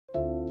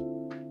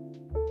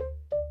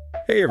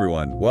Hey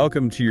everyone,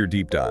 welcome to your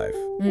deep dive.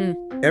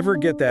 Ever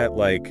get that,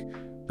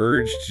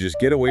 urge to just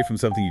get away from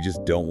something you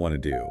just don't want to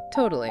do?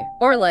 Totally.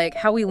 Or like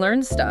how we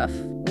learn stuff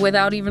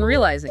without even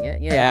realizing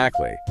it.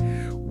 Exactly.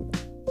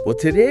 Well,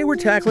 today we're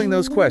tackling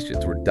those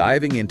questions. We're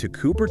diving into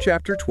Cooper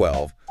Chapter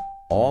 12,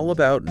 all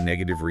about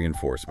negative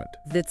reinforcement.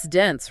 That's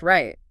dense,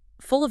 right?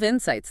 Full of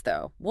insights,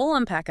 though. We'll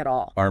unpack it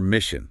all. Our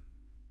mission: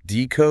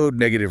 decode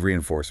negative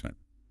reinforcement.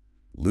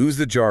 Lose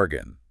the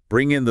jargon.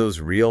 Bring in those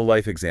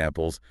real-life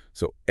examples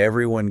so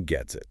everyone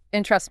gets it.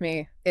 And trust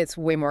me, it's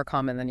way more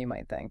common than you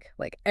might think.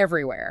 Like,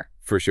 everywhere.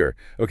 For sure.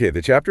 Okay,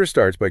 the chapter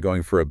starts by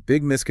going for a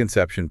big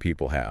misconception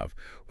people have.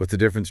 What's the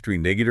difference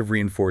between negative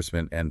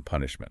reinforcement and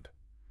punishment?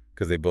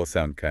 Because they both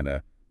sound kind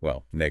of,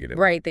 negative.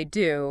 Right, they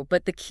do.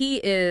 But the key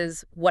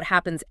is what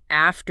happens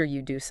after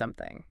you do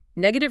something.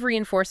 Negative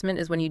reinforcement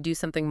is when you do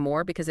something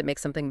more because it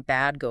makes something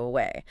bad go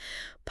away.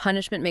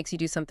 Punishment makes you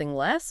do something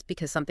less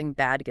because something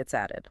bad gets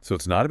added. So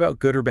it's not about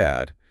good or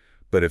bad,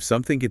 but if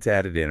something gets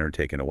added in or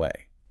taken away.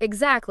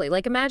 Exactly.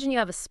 Like, imagine you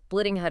have a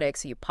splitting headache,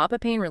 so you pop a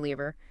pain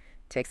reliever,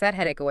 takes that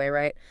headache away,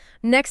 right?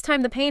 Next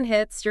time the pain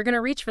hits, you're going to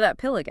reach for that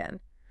pill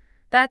again.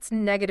 That's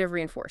negative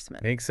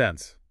reinforcement. Makes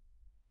sense.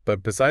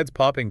 But besides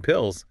popping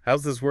pills,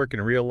 how's this work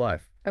in real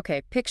life?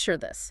 Okay, picture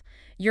this.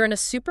 You're in a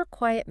super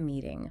quiet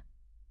meeting,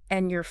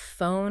 and your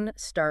phone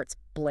starts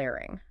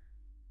blaring.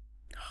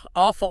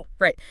 Awful.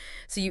 Right.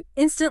 So you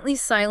instantly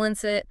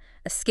silence it,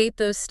 escape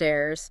those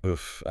stares.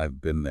 Oof,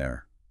 I've been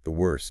there. The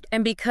worst.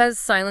 And because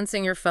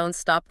silencing your phone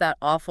stopped that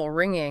awful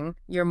ringing,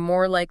 you're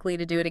more likely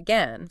to do it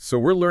again. So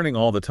we're learning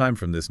all the time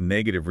from this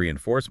negative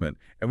reinforcement,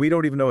 and we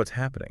don't even know what's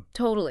happening.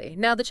 Totally.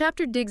 Now, the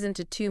chapter digs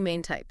into two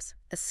main types: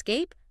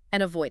 escape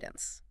and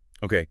avoidance.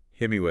 Okay,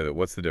 hit me with it.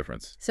 What's the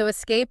difference? So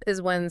escape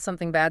is when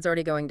something bad's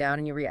already going down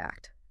and you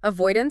react.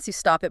 Avoidance, you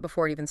stop it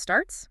before it even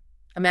starts.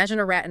 Imagine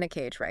a rat in a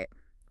cage, right?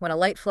 When a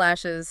light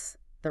flashes,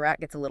 the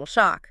rat gets a little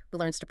shock. It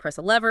learns to press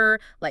a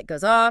lever, light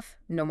goes off,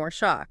 no more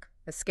shock.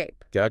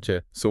 Escape.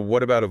 Gotcha. So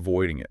what about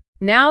avoiding it?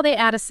 Now they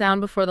add a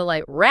sound before the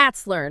light.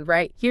 Rats learned,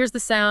 right? Here's the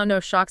sound, no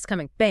shock's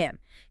coming. Bam!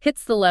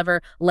 Hits the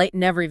lever, light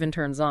never even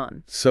turns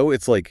on. So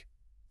it's like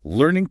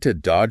learning to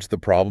dodge the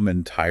problem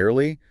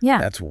entirely? Yeah.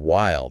 That's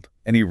wild.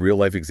 Any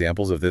real-life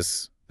examples of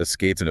this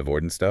escapes and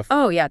avoidance stuff?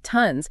 Oh, yeah,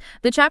 tons.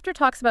 The chapter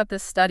talks about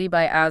this study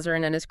by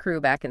Azerin and his crew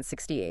back in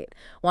 '68.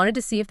 Wanted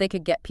to see if they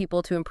could get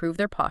people to improve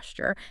their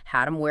posture,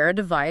 had them wear a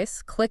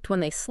device, clicked when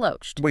they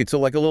slouched. Wait, so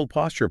like a little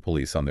posture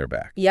police on their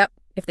back? Yep,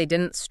 if they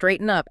didn't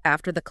straighten up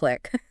after the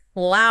click.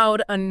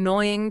 Loud,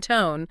 annoying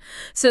tone.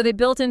 So they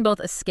built in both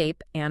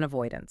escape and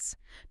avoidance.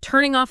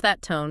 Turning off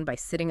that tone by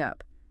sitting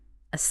up.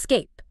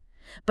 Escape.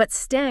 But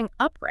staying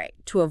upright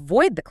to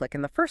avoid the click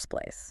in the first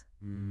place.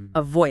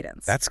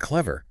 Avoidance. That's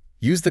clever.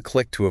 Use the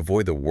click to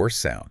avoid the worst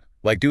sound,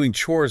 like doing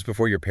chores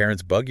before your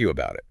parents bug you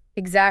about it.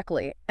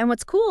 Exactly. And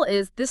what's cool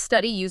is this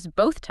study used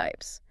both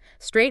types.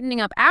 Straightening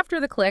up after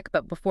the click,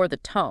 but before the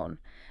tone.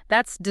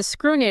 That's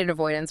discriminated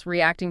avoidance,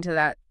 reacting to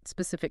that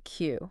specific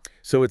cue.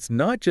 So it's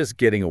not just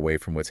getting away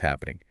from what's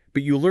happening,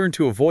 but you learn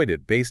to avoid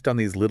it based on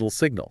these little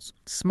signals.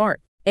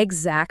 Smart.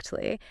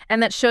 Exactly.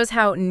 And that shows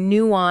how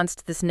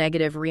nuanced this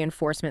negative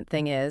reinforcement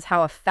thing is,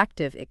 how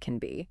effective it can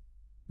be.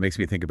 Makes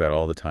me think about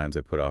all the times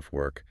I put off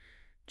work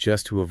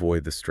just to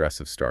avoid the stress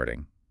of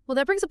starting. Well,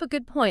 that brings up a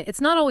good point.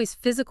 It's not always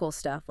physical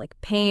stuff like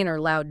pain or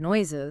loud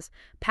noises.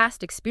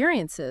 Past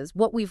experiences,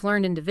 what we've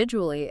learned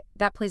individually,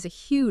 that plays a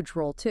huge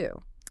role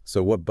too.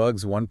 So what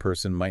bugs one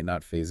person might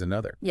not faze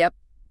another. Yep.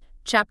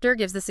 Chapter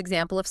gives this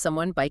example of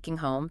someone biking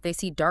home. They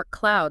see dark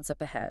clouds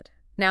up ahead.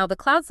 Now, the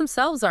clouds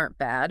themselves aren't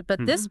bad,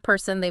 but this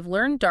person, they've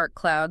learned dark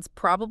clouds,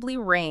 probably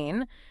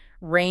rain.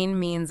 Rain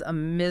means a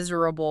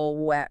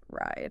miserable, wet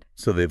ride.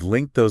 So they've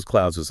linked those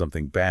clouds with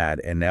something bad,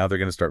 and now they're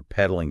going to start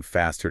pedaling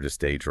faster to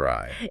stay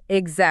dry.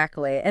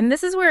 Exactly. And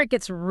this is where it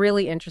gets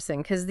really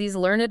interesting, because these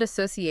learned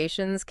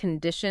associations,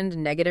 conditioned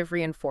negative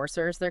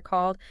reinforcers, they're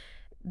called,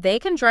 they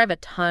can drive a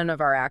ton of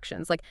our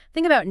actions. Like,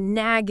 think about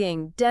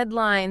nagging,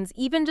 deadlines,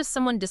 even just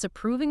someone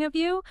disapproving of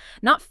you.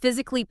 Not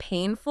physically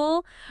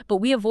painful, but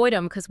we avoid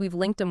them because we've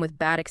linked them with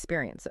bad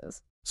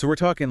experiences. So we're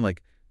talking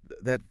like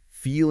that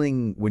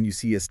feeling when you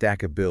see a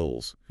stack of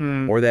bills,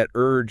 or that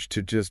urge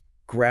to just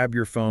grab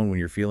your phone when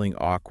you're feeling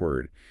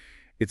awkward.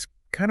 It's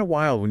kind of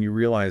wild when you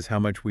realize how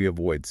much we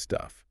avoid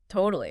stuff.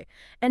 Totally.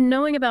 And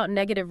knowing about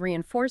negative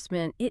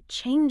reinforcement, it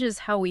changes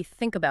how we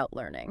think about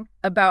learning,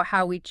 about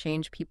how we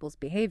change people's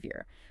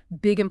behavior.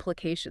 Big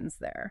implications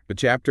there. The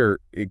chapter,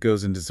 it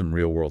goes into some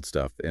real-world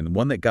stuff, and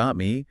one that got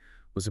me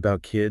was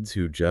about kids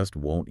who just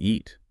won't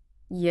eat.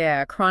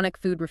 Yeah, chronic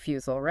food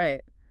refusal,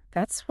 right.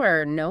 That's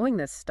where knowing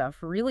this stuff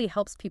really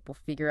helps people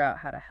figure out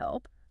how to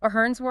help.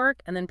 Ahern's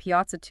work, and then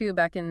Piazza too,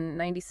 back in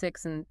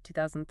 '96 and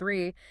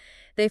 2003,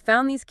 they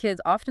found these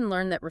kids often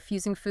learned that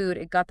refusing food,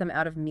 it got them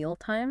out of meal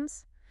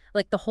times.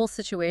 Like, the whole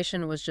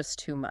situation was just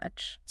too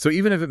much. So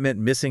even if it meant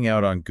missing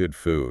out on good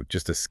food,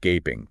 just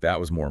escaping, that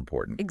was more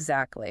important.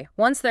 Exactly.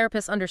 Once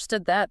therapists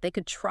understood that, they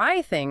could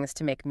try things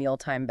to make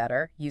mealtime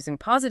better, using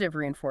positive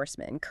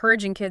reinforcement,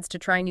 encouraging kids to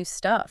try new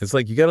stuff. It's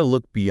like you got to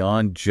look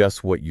beyond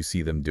just what you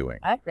see them doing.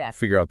 Yeah.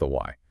 Figure out the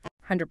why.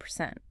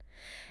 100%.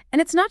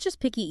 And it's not just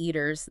picky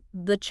eaters.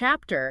 The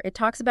chapter, it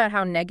talks about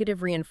how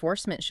negative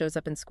reinforcement shows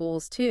up in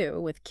schools too,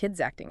 with kids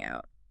acting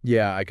out.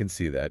 Yeah, I can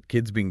see that.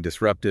 Kids being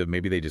disruptive,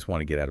 maybe they just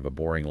want to get out of a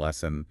boring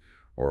lesson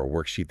or a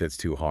worksheet that's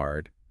too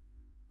hard.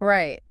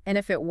 Right. And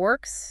if it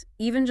works,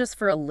 even just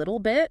for a little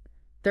bit,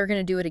 they're going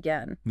to do it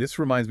again. This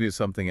reminds me of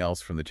something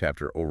else from the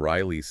chapter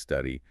O'Reilly's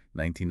study,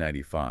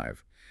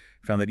 1995.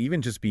 Found that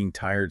even just being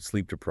tired,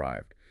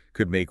 sleep-deprived,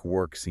 could make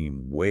work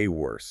seem way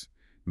worse,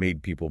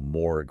 made people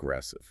more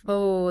aggressive.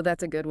 Oh,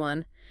 that's a good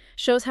one.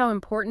 Shows how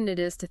important it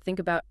is to think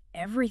about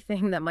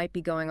everything that might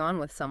be going on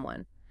with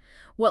someone.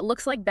 What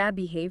looks like bad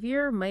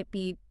behavior might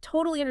be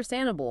totally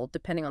understandable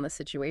depending on the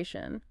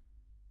situation.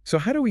 So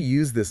how do we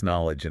use this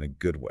knowledge in a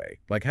good way?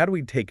 Like, how do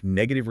we take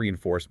negative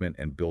reinforcement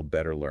and build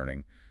better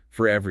learning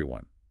for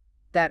everyone?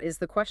 That is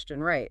the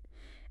question, right?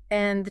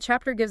 And the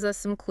chapter gives us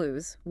some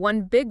clues.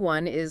 One big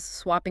one is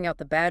swapping out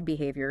the bad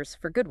behaviors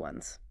for good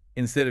ones.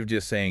 Instead of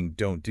just saying,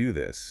 don't do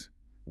this,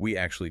 we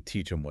actually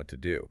teach them what to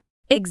do.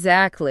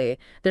 Exactly.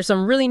 There's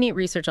some really neat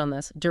research on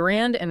this.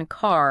 Durand and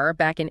Carr,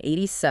 back in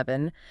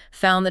 '87,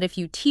 found that if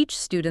you teach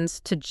students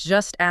to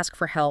just ask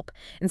for help,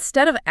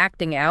 instead of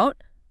acting out,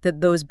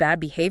 that those bad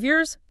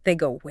behaviors, they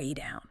go way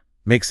down.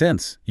 Makes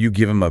sense. You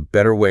give them a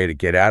better way to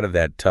get out of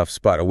that tough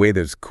spot, a way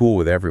that's cool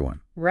with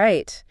everyone.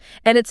 Right.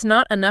 And it's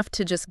not enough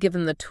to just give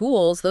them the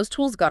tools. Those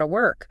tools got to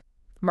work.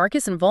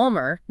 Marcus and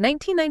Vollmer,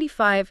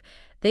 1995,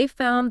 they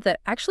found that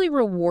actually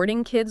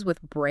rewarding kids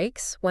with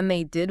breaks when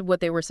they did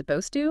what they were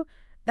supposed to,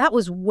 that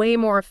was way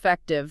more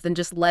effective than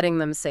just letting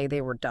them say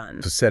they were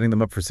done. So setting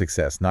them up for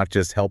success, not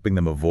just helping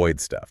them avoid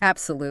stuff.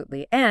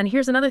 Absolutely. And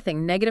here's another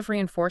thing, negative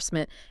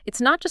reinforcement. It's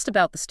not just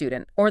about the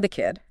student or the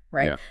kid,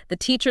 right? Yeah. The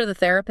teacher, the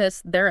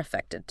therapist, they're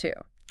affected too.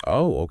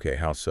 Oh, okay.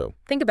 How so?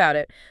 Think about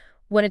it.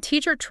 When a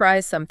teacher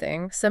tries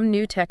something, some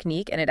new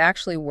technique, and it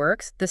actually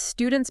works, the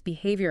student's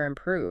behavior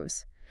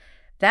improves.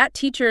 That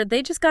teacher,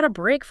 they just got a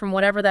break from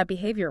whatever that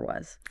behavior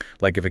was.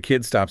 Like if a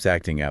kid stops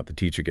acting out, the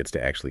teacher gets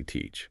to actually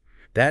teach.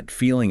 That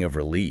feeling of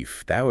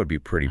relief, that would be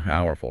pretty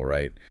powerful,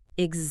 right?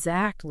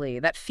 Exactly.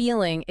 That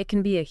feeling, it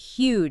can be a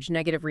huge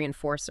negative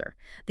reinforcer.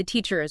 The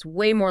teacher is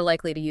way more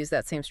likely to use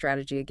that same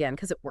strategy again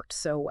because it worked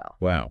so well.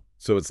 Wow.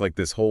 So it's like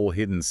this whole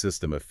hidden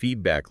system, a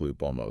feedback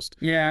loop almost.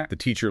 Yeah. The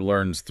teacher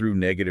learns through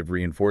negative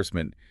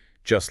reinforcement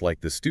just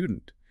like the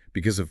student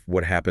because of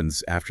what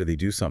happens after they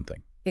do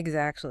something.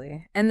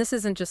 Exactly. And this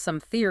isn't just some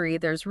theory,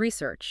 there's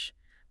research.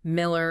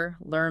 Miller,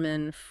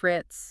 Lerman,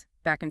 Fritz,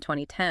 back in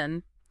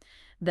 2010.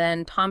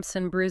 Then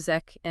Thompson,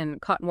 Bruzek, and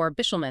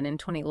Cotmore-Bishelman in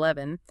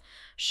 2011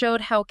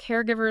 showed how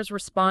caregivers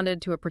responded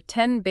to a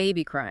pretend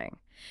baby crying.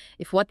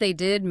 If what they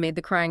did made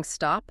the crying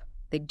stop,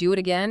 they'd do it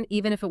again,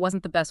 even if it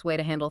wasn't the best way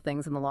to handle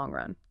things in the long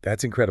run.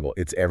 That's incredible.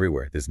 It's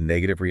everywhere. This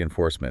negative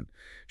reinforcement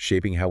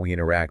shaping how we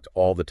interact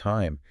all the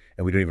time,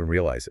 and we don't even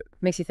realize it.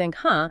 Makes you think,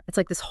 it's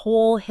like this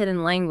whole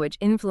hidden language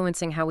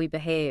influencing how we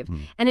behave.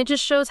 And it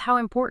just shows how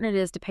important it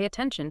is to pay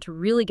attention to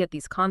really get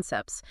these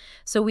concepts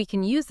so we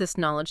can use this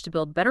knowledge to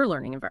build better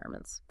learning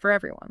environments for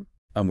everyone.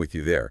 I'm with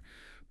you there.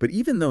 But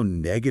even though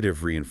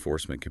negative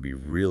reinforcement can be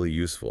really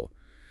useful,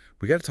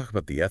 we got to talk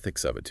about the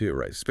ethics of it too,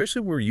 right?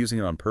 Especially when we're using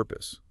it on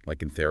purpose,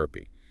 like in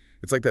therapy.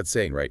 It's like that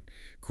saying, right?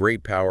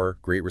 Great power,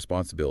 great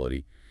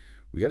responsibility.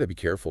 We got to be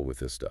careful with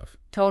this stuff.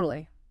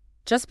 Totally.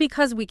 Just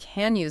because we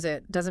can use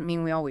it doesn't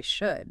mean we always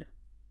should.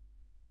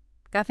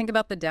 Gotta think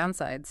about the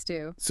downsides,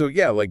 too. So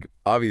yeah, like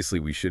obviously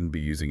we shouldn't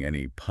be using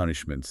any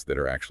punishments that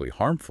are actually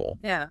harmful.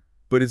 Yeah.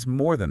 But it's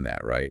more than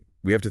that, right?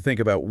 We have to think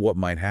about what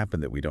might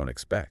happen that we don't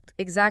expect.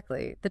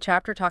 Exactly. The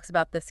chapter talks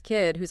about this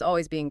kid who's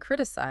always being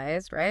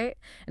criticized, right?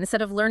 And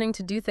instead of learning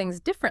to do things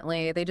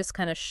differently, they just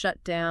kind of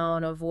shut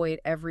down, avoid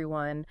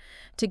everyone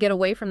to get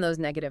away from those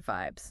negative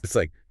vibes. It's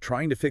like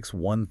trying to fix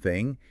one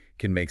thing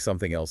can make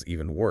something else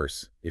even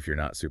worse if you're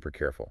not super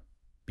careful.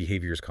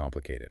 Behavior is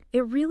complicated.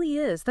 It really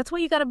is. That's why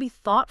you got to be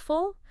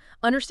thoughtful,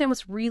 understand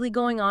what's really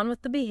going on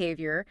with the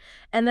behavior,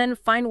 and then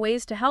find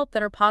ways to help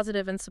that are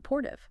positive and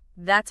supportive.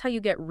 That's how you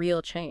get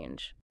real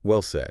change.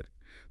 Well said.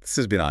 This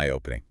has been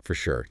eye-opening, for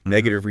sure.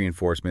 Negative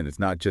reinforcement is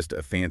not just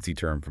a fancy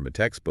term from a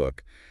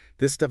textbook.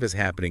 This stuff is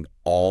happening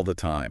all the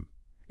time,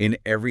 in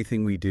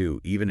everything we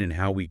do, even in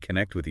how we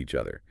connect with each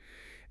other.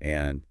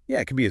 And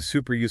yeah, it can be a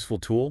super useful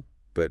tool,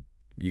 but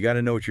you got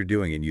to know what you're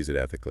doing and use it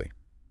ethically.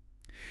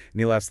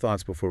 Any last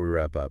thoughts before we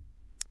wrap up?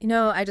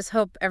 I just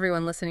hope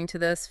everyone listening to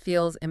this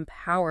feels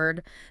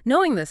empowered.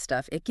 Knowing this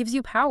stuff, it gives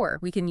you power.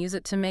 We can use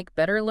it to make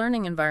better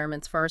learning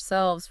environments for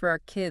ourselves, for our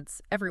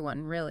kids,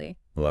 everyone, really.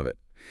 Love it.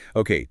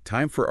 Okay,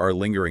 time for our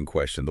lingering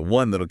question, the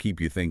one that'll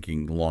keep you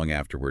thinking long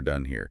after we're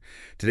done here.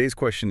 Today's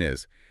question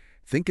is,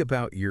 think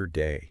about your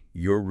day,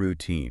 your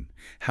routine.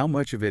 How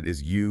much of it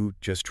is you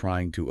just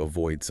trying to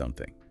avoid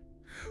something?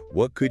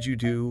 What could you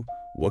do?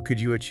 What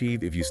could you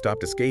achieve if you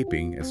stopped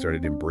escaping and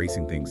started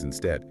embracing things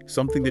instead?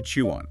 Something to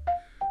chew on.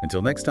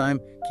 Until next time,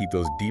 keep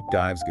those deep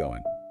dives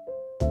going.